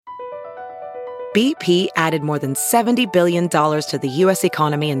BP added more than $70 billion to the U.S.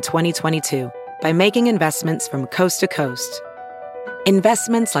 economy in 2022 by making investments from coast to coast.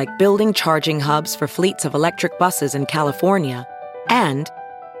 Investments like building charging hubs for fleets of electric buses in California and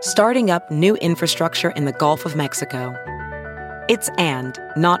starting up new infrastructure in the Gulf of Mexico. It's and,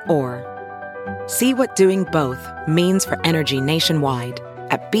 not or. See what doing both means for energy nationwide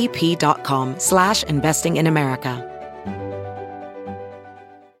at bp.com/investing in America.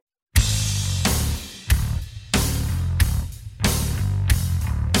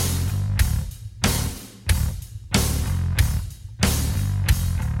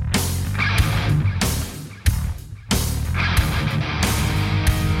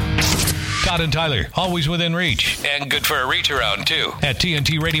 Todd and Tyler, always within reach. And good for a reach around, too. At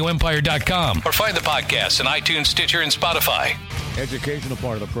TNTRadioEmpire.com. Or find the podcast on iTunes, Stitcher, and Spotify. Educational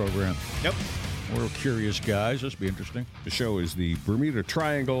part of the program. Yep. We're curious guys. This will be interesting. The show is the Bermuda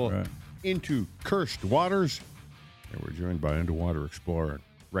Triangle into cursed waters. And we're joined by underwater explorer and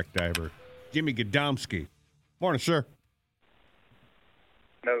wreck diver Jimmy Gadomski. Morning, sir.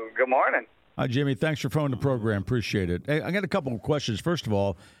 No, good morning. Hi, Jimmy. Thanks for phoning the program. Appreciate it. Hey, I got a couple of questions. First of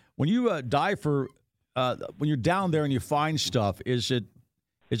all, when you dive for, when you're down there and you find stuff, is it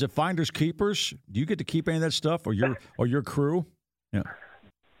finders keepers? Do you get to keep any of that stuff, or your crew? Yeah.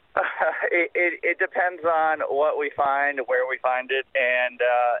 It depends on what we find, where we find it, and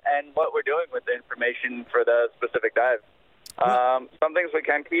what we're doing with the information for the specific dive. Some things we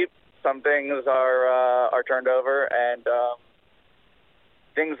can keep, some things are turned over, and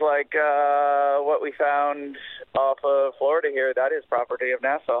things like what we found off of Florida here, that is property of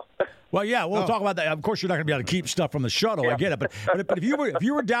NASA. Well, yeah, we'll talk about that. Of course, you're not going to be able to keep stuff from the shuttle. Yeah. I get it. But if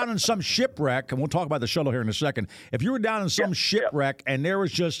you were down in some shipwreck, and we'll talk about the shuttle here in a second, if you were down in some shipwreck and there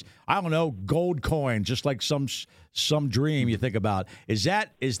was just, I don't know, gold coin, just like some dream you think about, is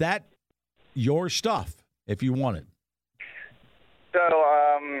that your stuff if you want it? So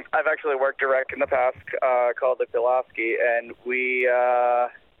I've actually worked a wreck in the past called the Pulaski, and we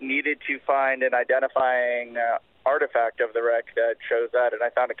needed to find an identifying artifact of the wreck that shows that, and I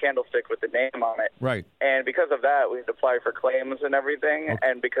found a candlestick with the name on it. Right. And because of that, we had to apply for claims and everything,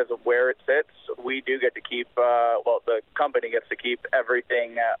 and because of where it sits, we do get to keep, the company gets to keep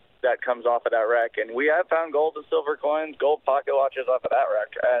everything that comes off of that wreck. And we have found gold and silver coins, gold pocket watches off of that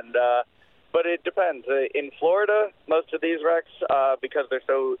wreck, and but it depends. In Florida, most of these wrecks, because they're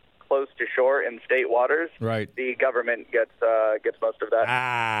so close to shore in state waters, right, the government gets most of that.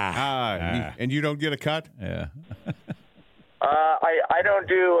 And you don't get a cut? Yeah. I don't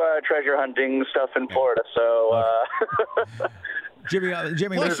do treasure hunting stuff in Florida, so Jimmy,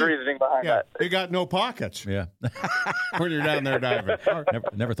 there's reasoning behind that. They got no pockets. Yeah. When you're down there diving.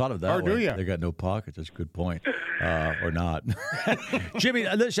 Never thought of that. Or do you? They got no pockets. That's a good point. Or not. Jimmy,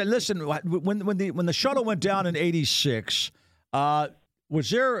 listen. When the shuttle went down in '86, was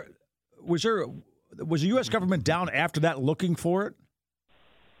the U.S. government down after that looking for it?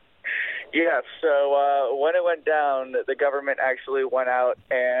 Yes. So when it went down, the government actually went out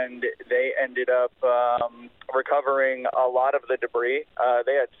and they ended up recovering a lot of the debris.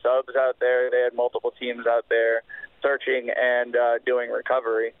 They had subs out there. They had multiple teams out there searching and doing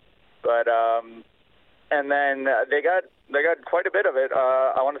recovery. But and then they got quite a bit of it.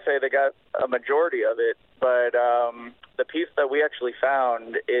 I want to say they got a majority of it. But the piece that we actually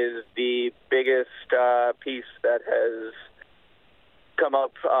found is the biggest piece that has come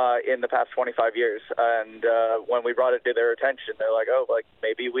up in the past 25 years, and when we brought it to their attention, they're like, "Oh, like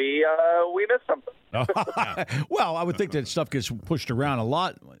maybe we missed something." Well, I would think that stuff gets pushed around a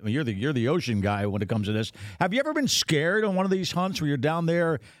lot. I mean, you're the ocean guy when it comes to this. Have you ever been scared on one of these hunts where you're down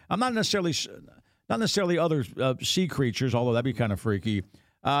there? I'm not necessarily other sea creatures, although that'd be kind of freaky.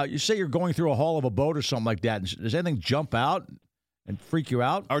 You say you're going through a hull of a boat or something like that. Does anything jump out and freak you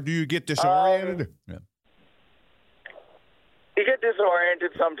out? Or do you get disoriented? Yeah. You get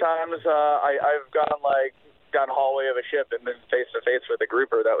disoriented sometimes. I've gone hallway of a ship and been face to face with a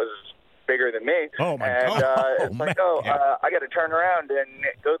grouper that was bigger than me. Oh my God! I got to turn around and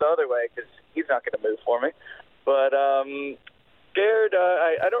go the other way because he's not going to move for me. But scared,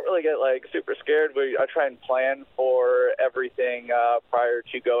 I don't really get super scared. I try and plan for everything prior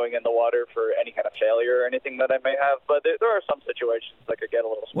to going in the water for any kind of failure or anything that I may have. But there are some situations that could get a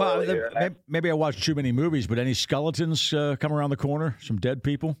little squirrely here. Maybe I watched too many movies, but any skeletons come around the corner? Some dead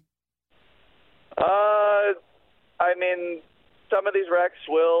people? I mean, some of these wrecks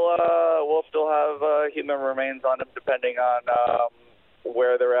will still have human remains on them, depending on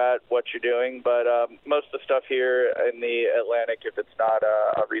where they're at, what you're doing. But most of the stuff here in the Atlantic, if it's not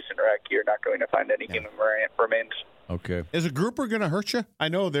a recent wreck, you're not going to find any human remains. Okay. Is a grouper going to hurt you? I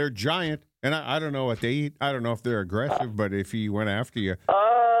know they're giant. And I don't know what they eat. I don't know if they're aggressive, but if he went after you.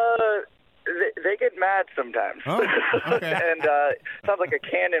 They get mad sometimes. Oh, okay. And it sounds like a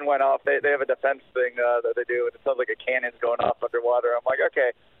cannon went off. They have a defense thing that they do, and it sounds like a cannon's going off underwater. I'm like,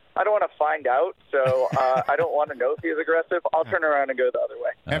 okay, I don't want to find out, so I don't want to know if he's aggressive. I'll turn around and go the other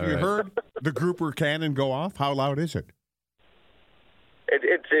way. Have you heard the grouper cannon go off? How loud is it?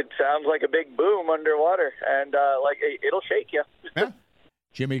 It sounds like a big boom underwater, and it'll shake you. Yeah.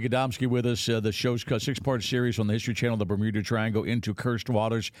 Jimmy Gadomski with us. The show's a 6-part series on the History Channel, the Bermuda Triangle into Cursed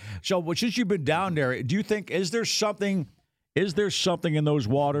Waters. So, since you've been down there, do you think is there something in those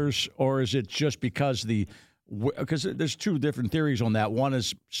waters, or is it just because there's two different theories on that. One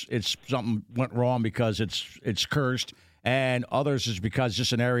is it's something went wrong because it's cursed, and others is because it's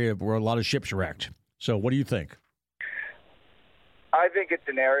just an area where a lot of ships wrecked. So, what do you think? I think it's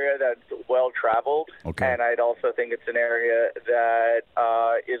an area that's well-traveled, and I'd also think it's an area that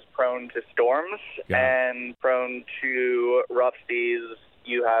is prone to storms and prone to rough seas.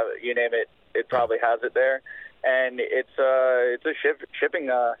 You name it, it probably has it there. And it's a shipping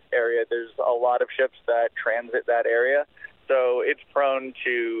area. There's a lot of ships that transit that area, so it's prone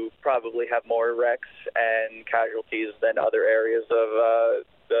to probably have more wrecks and casualties than other areas of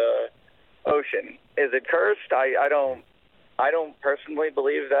the ocean. Is it cursed? I don't personally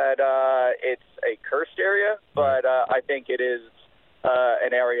believe that it's a cursed area, but I think it is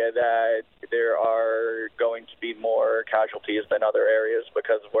an area that there are going to be more casualties than other areas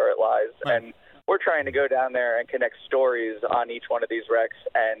because of where it lies. Right. And we're trying to go down there and connect stories on each one of these wrecks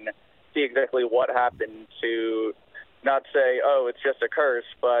and see exactly what happened to not say, oh, it's just a curse,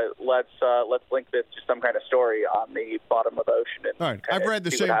 but let's link this to some kind of story on the bottom of the ocean. And all right. I've read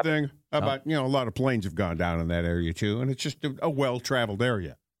the same thing about, a lot of planes have gone down in that area too, and it's just a well-traveled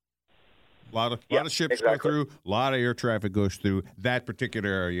area. A lot of ships go through, a lot of air traffic goes through that particular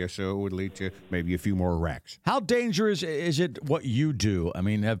area, so it would lead to maybe a few more wrecks. How dangerous is it what you do? I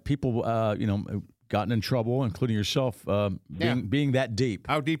mean, have people, gotten in trouble, including yourself, being that deep?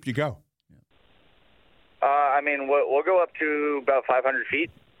 How deep do you go? We'll go up to about 500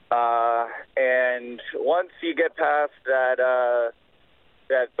 feet, and once you get past that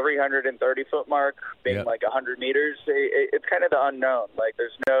 330-foot mark, being like 100 meters, it's kind of the unknown. Like,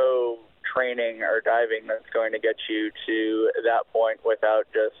 there's no training or diving that's going to get you to that point without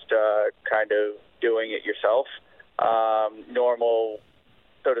just kind of doing it yourself. Normal,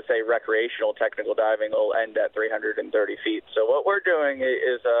 so to say, recreational technical diving will end at 330 feet. So what we're doing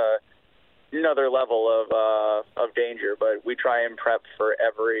is another level of danger, but we try and prep for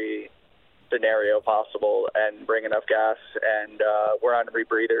every scenario possible and bring enough gas, and we're on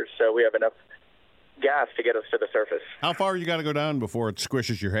rebreathers, so we have enough gas to get us to the surface. How far you got to go down before it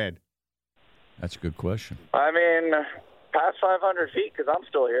squishes your head? That's a good question. Past 500 feet, because I'm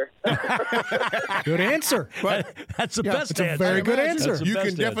still here. Good answer. But that's the best answer. A very good answer. You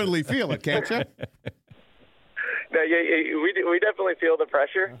can definitely feel it, can't you? No, we definitely feel the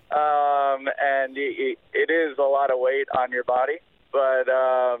pressure, and it is a lot of weight on your body. But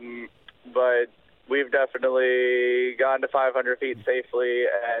we've definitely gone to 500 feet safely,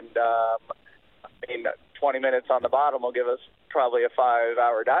 and 20 minutes on the bottom will give us probably a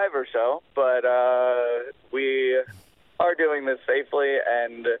 5-hour dive or so. But we are doing this safely,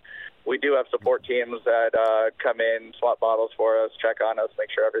 and we do have support teams that come in, swap bottles for us, check on us, make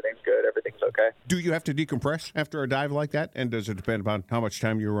sure everything's good, everything's okay. Do you have to decompress after a dive like that? And does it depend upon how much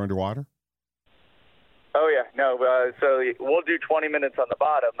time you were underwater? Oh, yeah. No, so we'll do 20 minutes on the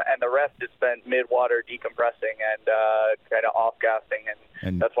bottom, and the rest is spent mid-water decompressing and kind of off-gassing,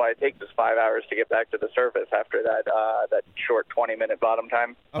 and that's why it takes us 5 hours to get back to the surface after that short 20-minute bottom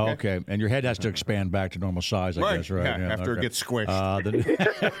time. Okay, and your head has to expand back to normal size, I guess, right? Yeah, after it gets squished.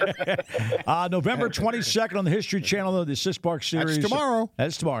 November 22nd on the History Channel, the 6-part series. That's tomorrow.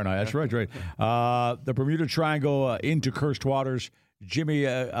 That's tomorrow night. That's right. The Bermuda Triangle into Cursed Waters. Jimmy,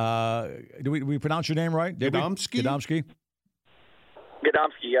 do we pronounce your name right? Gadomski? Gadomski,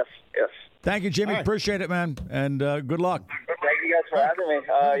 yes. Thank you, Jimmy. Right. Appreciate it, man. And good luck. Thank you guys for having me.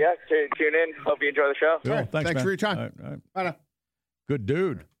 Tune in. Hope you enjoy the show. Cool. Thanks for your time. All right. Bye now. Good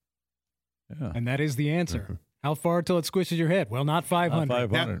dude. Yeah. And that is the answer. How far till it squishes your head? Well, not 500.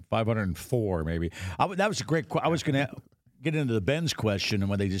 500. 504, maybe. That was a great question. I was going to get into the Ben's question and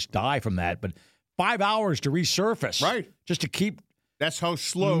when they just die from that, but 5 hours to resurface. Right. Just to keep... That's how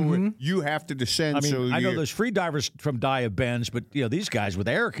slow you have to descend. I mean, I know there's free divers from die of bends, but these guys with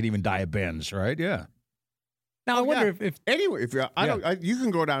air can even die of bends, right? Yeah. Now I wonder if anyway, you can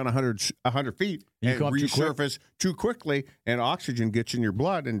go down 100 feet and resurface too quickly, and oxygen gets in your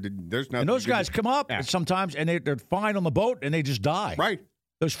blood, and there's nothing. And those guys come up sometimes, and they're fine on the boat, and they just die. Right.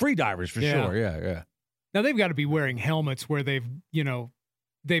 Those free divers for sure. Yeah. Now they've got to be wearing helmets where they've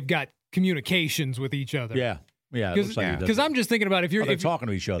got communications with each other. Yeah. Because I'm just thinking about if you're talking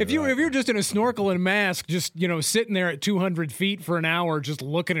to each other. If you're just in a snorkel and mask, just sitting there at 200 feet for an hour, just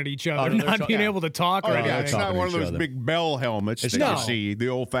looking at each other, not being able to talk or anything. It's not one of those big bell helmets that No. you see, the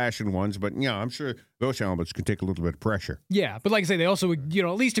old-fashioned ones. But I'm sure those helmets can take a little bit of pressure. Yeah, but like I say, they also at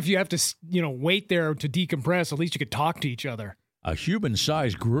least if you have to wait there to decompress, at least you could talk to each other. A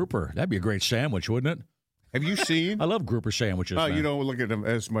human-sized grouper. That'd be a great sandwich, wouldn't it? Have you seen? I love grouper sandwiches. Oh, you don't look at them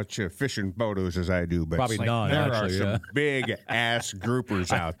as much fishing photos as I do, but Probably none, there actually, are some big ass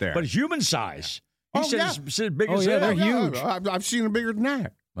groupers out there. But human size. He said big as yeah, hell. they're huge. I've seen them bigger than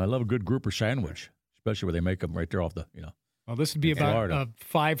that. I love a good grouper sandwich, especially where they make them right there off the. Well, this would be about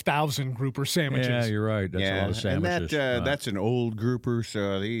 5,000 grouper sandwiches. Yeah, you're right. That's a lot of sandwiches. And that's an old grouper,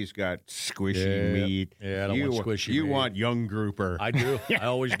 so these got squishy meat. Yeah, I don't want squishy meat. You want young grouper. I do. I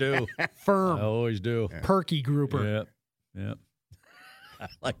always do. Firm. I always do. Perky grouper. Yeah.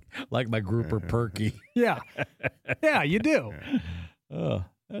 I like my grouper perky. Yeah. Yeah, you do. Oh,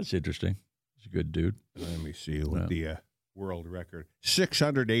 that's interesting. He's a good dude. Let me see what the world record.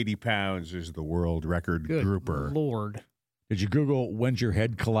 680 pounds is the world record grouper. Lord. Did you Google when's your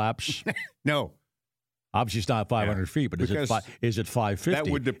head collapse? No. Obviously, it's not 500 feet, but is it 550? That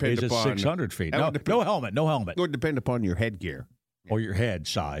would depend is it upon 600 feet? No helmet. No helmet. It would depend upon your headgear Or your head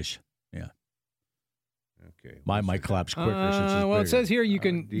size. Yeah. Okay. Mine might collapse quicker. Since it's well, bigger. it says here you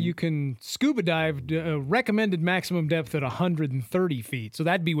can scuba dive recommended maximum depth at 130 feet. So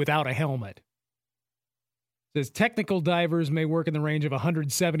that'd be without a helmet. It says technical divers may work in the range of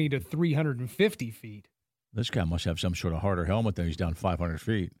 170 to 350 feet. This guy must have some sort of harder helmet than he's down 500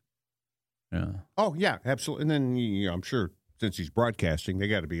 feet. Yeah. Oh, yeah, absolutely. And then I'm sure since he's broadcasting, they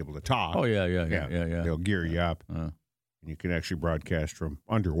got to be able to talk. Oh, yeah. They'll gear you up. And you can actually broadcast from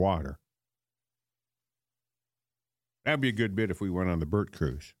underwater. That'd be a good bit if we went on the Burt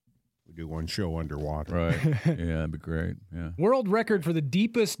Cruise. We do one show underwater. Right. Yeah, that'd be great. Yeah. World record for the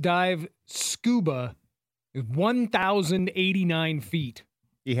deepest dive scuba is 1,089 feet.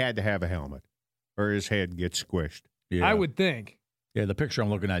 He had to have a helmet, or his head gets squished. Yeah. I would think. Yeah, the picture I'm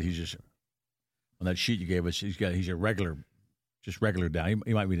looking at, he's just on that sheet you gave us. He's a regular down.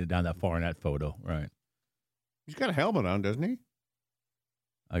 He might be down that far in that photo, right? He's got a helmet on, doesn't he?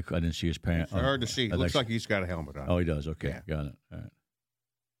 I didn't see his pants. It's hard to see. It looks like he's got a helmet on. Oh, he does. Okay, Yeah. got it. All right.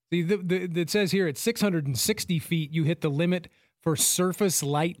 See, it says here at 660 feet, you hit the limit for surface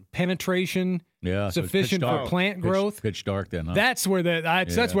light penetration. Yeah, so it's sufficient pitch for dark. plant growth. Pitch dark then, huh? That's where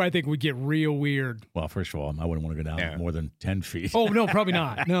that's where I think we get real weird. Well, first of all, I wouldn't want to go down more than 10 feet. Oh no, probably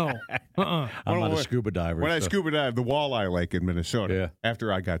not. No, I'm not a scuba diver. When I so- scuba dive the Walleye Lake in Minnesota, Yeah.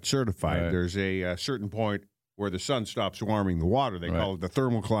 after I got certified, Right. there's a certain point where the sun stops warming the water. They call it the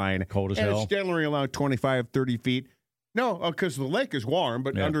thermocline. Cold as and hell. It's generally around 25, 30 feet. No, because the lake is warm,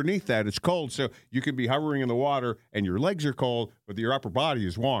 but underneath that it's cold. So you can be hovering in the water and your legs are cold, but your upper body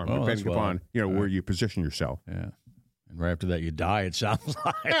is warm, Oh, depending that's upon where you position yourself. Yeah. And right after that, you die, it sounds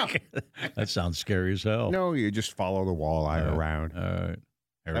like. That sounds scary as hell. No, you just follow the walleye around. All right.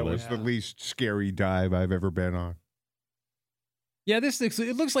 That was the least scary dive I've ever been on. Yeah,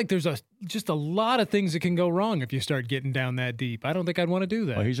 it looks like there's just a lot of things that can go wrong if you start getting down that deep. I don't think I'd want to do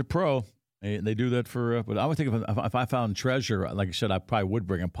that. Well, he's a pro. They do that for, but I would think if I found treasure, like I said, I probably would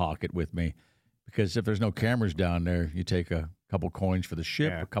bring a pocket with me, because if there's no cameras down there, you take a couple coins for the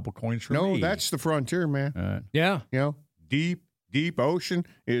ship, a couple coins for me. No, that's the frontier, man. Yeah. Deep ocean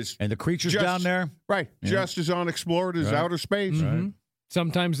is. And the creatures down there? Right. Yeah. Just as unexplored as outer space. Mm-hmm.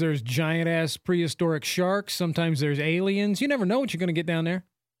 Sometimes there's giant-ass prehistoric sharks. Sometimes there's aliens. You never know what you're going to get down there.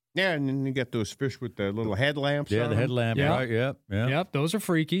 Yeah, and then you get those fish with the little headlamps. Yeah, on the them. headlamp, Yeah. right? Yep. Those are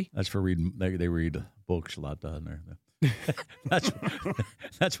freaky. That's for reading. They read books a lot down there.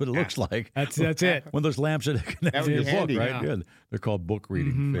 That's what it looks like. That's it. One of those lamps that connect to would the be book, handy. right? Yeah. They're called book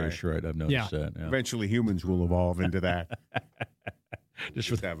reading fish, right? I've noticed Yeah. that. Yeah. Eventually, humans will evolve into that. Just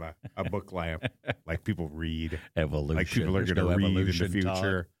Just have a book lamp, like people read. evolution. Like people are There's going to no read in the evolution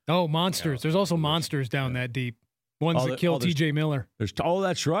future. Oh, monsters. There's also monsters down that deep. Ones that kill T.J. Miller.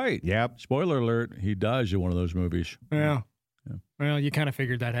 That's right. Yep. Spoiler alert: he dies in one of those movies. Yeah. Well, you kind of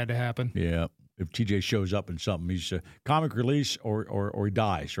figured that had to happen. Yeah. If T.J. shows up in something, he's comic release or he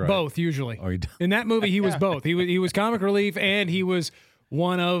dies, right? Both, usually. Or he In that movie, he was both. He was comic relief, and he was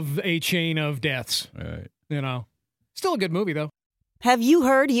one of a chain of deaths. Right. Still a good movie, though. Have you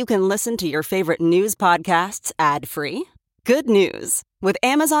heard you can listen to your favorite news podcasts ad-free? Good news. With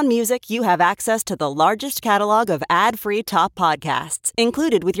Amazon Music, you have access to the largest catalog of ad-free top podcasts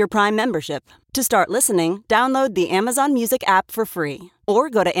included with your Prime membership. To start listening, download the Amazon Music app for free or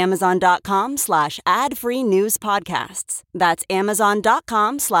go to amazon.com/ad-free news podcasts. That's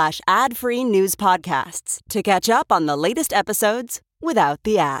amazon.com/ad-free news podcasts to catch up on the latest episodes without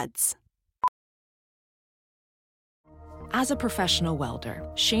the ads. As a professional welder,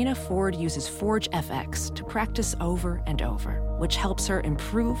 Shayna Ford uses Forge FX to practice over and over, which helps her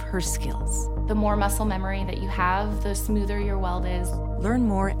improve her skills. The more muscle memory that you have, the smoother your weld is. Learn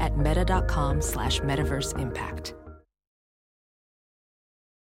more at meta.com/metaverse impact.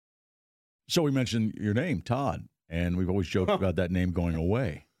 So we mentioned your name, Todd, and we've always joked about that name going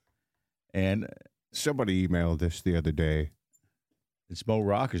away. And somebody emailed us the other day. It's Mo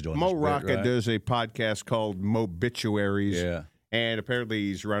Rocca's doing Mo this Rocca bit, right? does a podcast called Mobituaries. Yeah. And apparently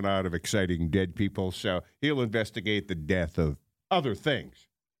he's run out of exciting dead people, so he'll investigate the death of other things.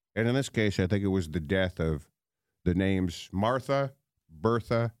 And in this case, I think it was the death of the names Martha,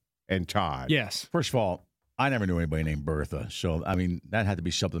 Bertha, and Todd. Yes. First of all, I never knew anybody named Bertha. So, I mean, that had to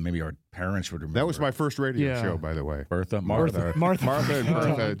be something maybe our parents would remember. That was my first radio show, by the way. Bertha? Martha and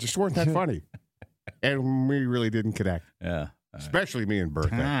Bertha just weren't that funny. And we really didn't connect. Yeah. Especially me and Bertha.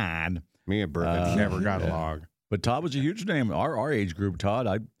 Todd. Me and Bertha never got along. But Todd was a huge name. Our age group, Todd.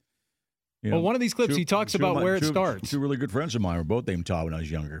 Well, one of these clips, he talks about where it starts. Two really good friends of mine were both named Todd when I was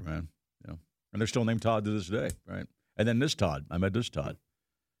younger, man. And they're still named Todd to this day, right? And then this Todd. I met this Todd.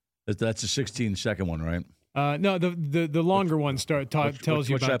 That's the 16-second one, right? No, the longer one tells you about.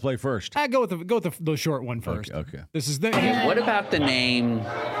 What should I play first? Go with the short one first. Okay. This is What about the name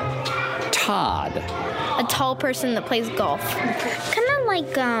Todd? A tall person that plays golf. Kind of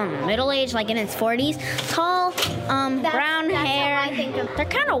like middle-aged, like in his 40s. Tall, brown hair. They're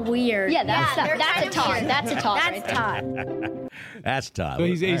kind of weird. Yeah, that's a Todd. That's a Todd. That's Todd. That's Todd. So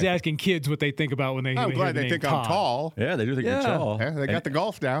he's asking kids what they think about when they. I'm glad they think I'm tall. Yeah, they do think you're tall. Yeah, they got the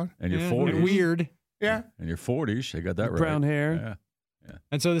golf down. And your 40s. Weird. Yeah. And your 40s, they got that right. Brown hair. Yeah.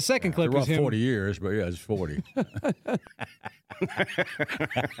 And so the second clip They're is rough him. 40 years, but yeah, it's 40.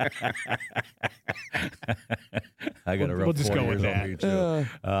 I got a rough We'll just 40 go with years on that. me, too.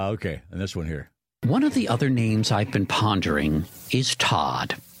 Okay, and this one here. One of the other names I've been pondering is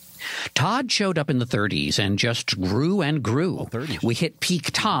Todd. Todd showed up in the 30s and just grew and grew. 30s. We hit peak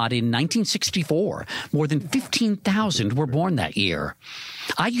Todd in 1964. More than 15,000 were born that year.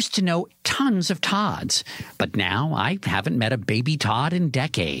 I used to know tons of Todds, but now I haven't met a baby Todd in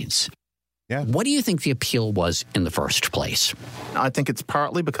decades. Yeah. What do you think the appeal was in the first place? I think it's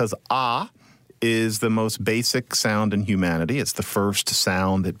partly because is the most basic sound in humanity. It's the first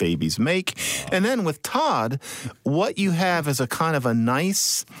sound that babies make. And then with Todd, what you have is a kind of a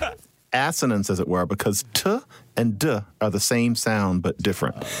nice assonance, as it were, because T and D are the same sound but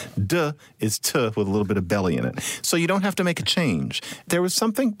different. D is T with a little bit of belly in it. So you don't have to make a change. There was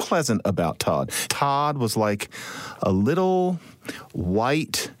something pleasant about Todd. Todd was like a little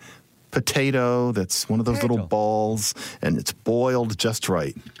white potato that's one of those little balls, and it's boiled just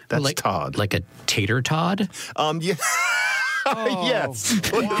right. That's Todd. Like a tater Todd? Yeah. Yes.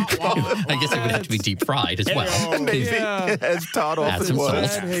 I guess it would have to be deep fried as well. Maybe. As Todd often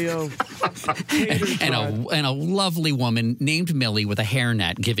was. And a lovely woman named Millie with a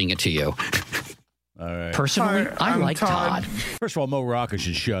hairnet giving it to you. All right. Personally, I like Todd. First of all, Mo Rocca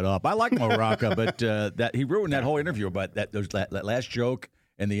should shut up. I like Mo Rocca, but that he ruined that whole interview about that last joke.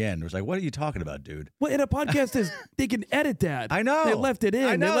 In the end, it was like, what are you talking about, dude? Well, in a podcast, they can edit that. I know. They left it in.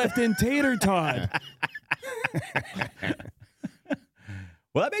 I know. They left in Tater Todd.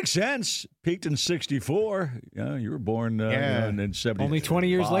 Well, that makes sense. Peaked in 64. You were born in 70. Only 20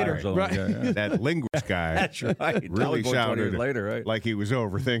 years later. Right. Yeah. That linguist guy. That's right. Really sounded later, right? like he was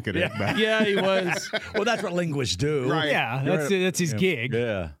overthinking it. Yeah, he was. Well, that's what linguists do. Right. Yeah, that's his gig.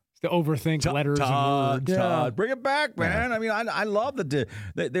 Yeah. To overthink letters and words. Todd, bring it back, man. I mean, I love that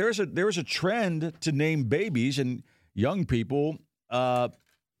there is a trend to name babies and young people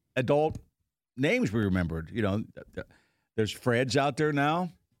adult names we remembered. You know, there's Freds out there now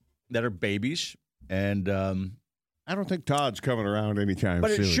that are babies, and I don't think Todd's coming around anytime soon.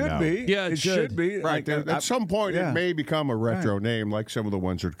 But it should now. be. Yeah, it should be. Right. At some point, it may become a retro name like some of the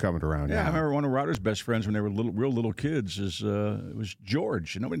ones that are coming around now. I remember one of Ryder's best friends when they were real little kids it was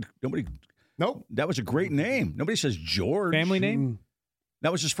George. Nobody. Nope. That was a great name. Nobody says George. Family name?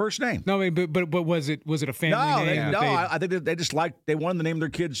 That was his first name. No, but was it a family name? I think they just they wanted to name their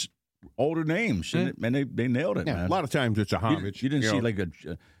kids older names, and they nailed it. Yeah, Man. a lot of times it's a homage. You didn't see like a.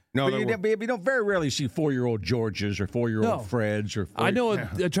 No, but you don't very rarely see 4-year-old Georges or 4-year-old Freds or. I know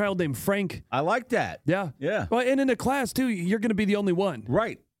a child named Frank. I like that. Yeah. Well, and in a class too, you're going to be the only one.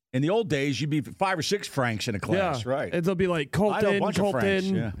 Right. In the old days, you'd be 5 or 6 Franks in a class. Yeah. Right. And they'll be like I know a Colton, bunch of Franks.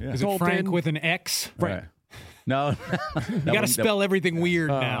 Yeah. Is it Frank with an X? Right. No. You got to spell everything weird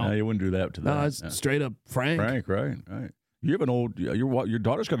now. No, you wouldn't do that to that. No, it's straight up Frank. Frank, right. You have an old. Your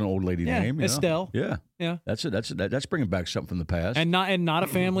daughter's got an old lady name. You know? Estelle. Yeah. That's it. That's bringing back something from the past. And not a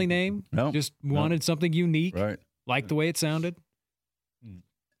family name. No. Just wanted something unique. Right. Liked the way it sounded.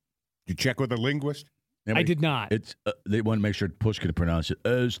 You check with a linguist? I did not. It's they want to make sure Puss can pronounce it.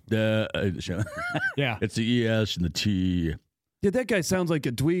 Yeah. It's the ES and the T. Yeah, that guy sounds like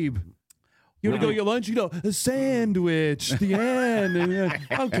a dweeb. You want to go get lunch? You know, a sandwich, the end.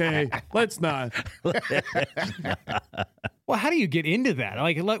 Okay, let's not. Well, how do you get into that?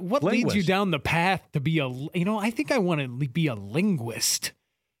 Like what leads you down the path to be I think I want to be a linguist.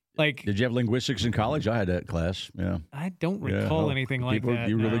 Like, did you have linguistics in college? I had that class. Yeah. I don't recall anything like that.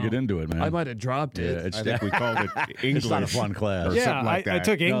 You really get into it, man. I might have dropped it. I think we called it English. It's not a fun class. Yeah, like I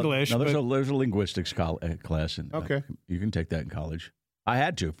took English. No, there's a linguistics class. Okay. You can take that in college. I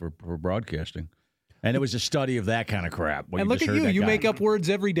had to for broadcasting. And it was a study of that kind of crap. And look at you. You make up words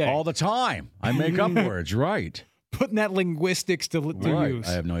every day. All the time. I make up words, right. Putting that linguistics to use.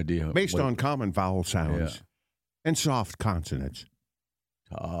 I have no idea. Based on common vowel sounds and soft consonants.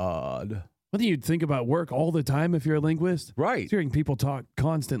 Todd. What do you think about work all the time if you're a linguist? Right. Hearing people talk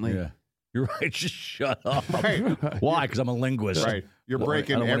constantly. Yeah. You're right. Just shut up. Right. Why? Because I'm a linguist. Right. You're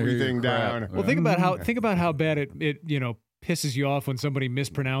breaking everything down. Well, think about how bad it pisses you off when somebody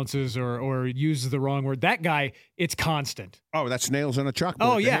mispronounces or uses the wrong word. That guy, it's constant. Oh, that's nails on a chalkboard.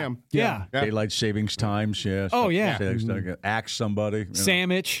 Oh, to yeah. him. Yeah. Daylight savings times, yes. Oh, yeah. Axe somebody.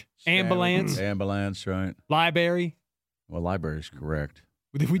 Sandwich, ambulance. Ambulance, right. Library. Well, library is correct.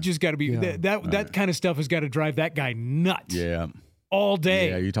 We just got to be that kind of stuff has got to drive that guy nuts. Yeah. All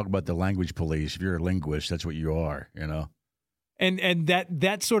day. Yeah, you talk about the language police. If you're a linguist, that's what you are, And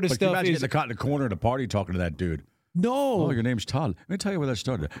that sort of stuff is getting caught in the corner at a party talking to that dude. No. Oh, your name's Todd. Let me tell you where that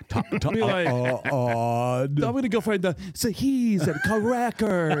started. I'm going to go find the Sahi's and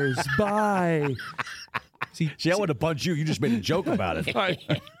crackers. Bye. See, I want to punch you. You just made a joke about it.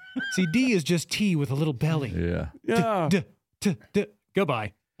 See, D is just T with a little belly. Yeah.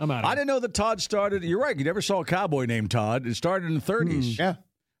 Goodbye. I'm out of here. I didn't know that Todd started. You're right. You never saw a cowboy named Todd. It started in the 30s. Yeah.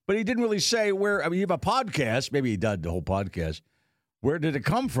 But he didn't really say where. I mean, you have a podcast. Maybe he did the whole podcast. Where did it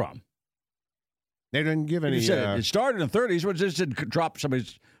come from? They didn't give any. It started in the 30s. But just didn't drop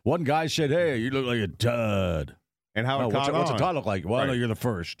somebody's. One guy said, "Hey, you look like a Todd." And how it caught what's on. a Todd look like? Well, no, you're the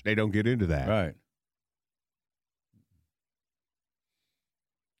first. They don't get into that. Right.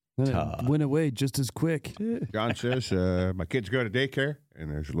 It went away just as quick. John says, my kids go to daycare, and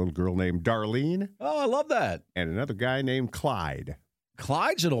there's a little girl named Darlene. Oh, I love that. And another guy named Clyde.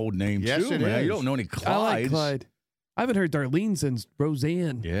 Clyde's an old name, yes, too, it man. is. You don't know any Clydes. I like Clyde. I haven't heard Darlene since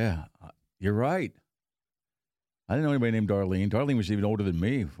Roseanne. Yeah, you're right. I didn't know anybody named Darlene. Darlene was even older than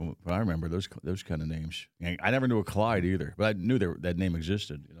me, from what I remember, those kind of names. I never knew a Clyde either, but I knew that name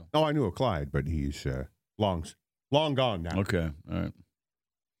existed. Oh, I knew a Clyde, but he's long gone now. Okay, all right.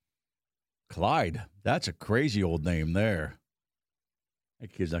 Clyde, that's a crazy old name there.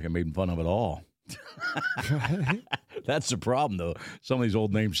 That kid's not getting made fun of at all. That's the problem, though. Some of these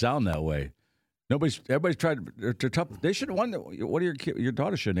old names sound that way. Everybody's tried. They're tough. They should your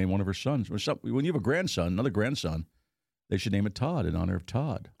daughter should name one of her sons. When you have a grandson, another grandson, they should name it Todd in honor of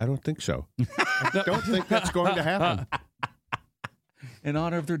Todd. I don't think so. I don't think that's going to happen. In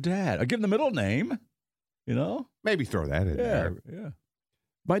honor of their dad, I give them the middle name. Maybe throw that in there. Yeah.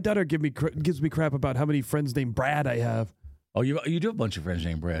 My daughter gives me crap about how many friends named Brad I have. Oh, you do have a bunch of friends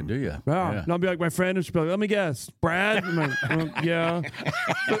named Brad, do you? Yeah. And I'll be like, my friend, and she'll be like, let me guess, Brad? I'm like, yeah.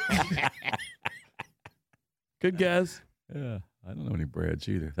 Good guess. Yeah. I don't know any Brads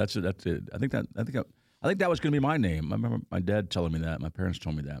either. That's it. I think that was going to be my name. I remember my dad telling me that. My parents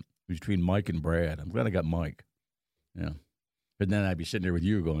told me that. It was between Mike and Brad. I'm glad I got Mike. Yeah. But then I'd be sitting there with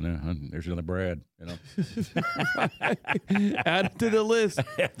you going, there's another Brad, Add it to the list.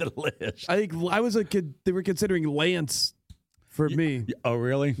 Add to the list. I think I was a kid. They were considering Lance for me. Oh,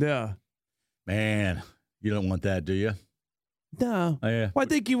 really? Yeah. Man, you don't want that, do you? No. Oh, yeah. Well, I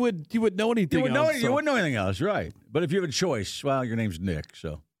think you would know anything you else. You wouldn't know anything else, right? But if you have a choice, well, your name's Nick,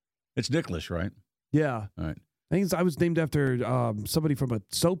 so it's Nicholas, right? Yeah. All right. I think I was named after somebody from a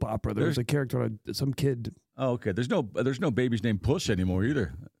soap opera. There was a character on some kid. Oh, okay. There's no babies named Puss anymore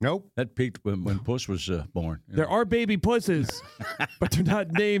either. Nope. That peaked when Puss was born. There are baby pusses, but they're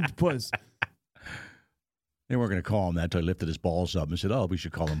not named Puss. They weren't going to call him that until he lifted his balls up and said, "Oh, we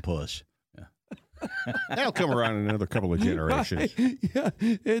should call him Puss." Yeah. That'll come around in another couple of generations. Yeah,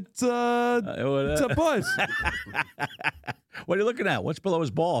 it's a puss. What are you looking at? What's below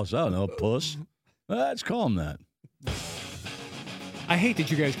his balls? I don't know, Puss. Let's call him that. I hate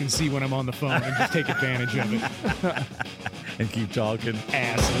that you guys can see when I'm on the phone and just take advantage of it. And keep talking.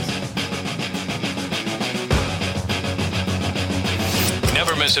 Asses.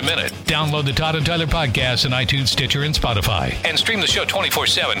 Never miss a minute. Download the Todd and Tyler podcast on iTunes, Stitcher, and Spotify. And stream the show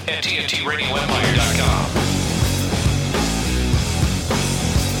 24/7 at TNTRadioEmpire.com.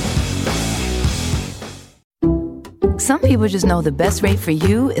 Some people just know the best rate for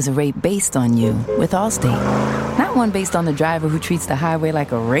you is a rate based on you with Allstate. Not one based on the driver who treats the highway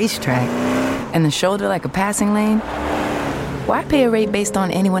like a racetrack and the shoulder like a passing lane. Why pay a rate based on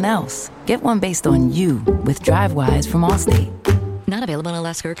anyone else? Get one based on you with DriveWise from Allstate. Not available in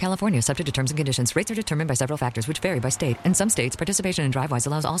Alaska or California, subject to terms and conditions. Rates are determined by several factors, which vary by state. In some states, participation in DriveWise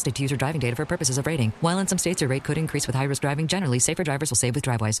allows Allstate to use your driving data for purposes of rating. While in some states, your rate could increase with high-risk driving. Generally, safer drivers will save with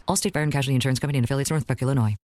DriveWise. Allstate Fire and Casualty Insurance Company and affiliates, Northbrook, Illinois.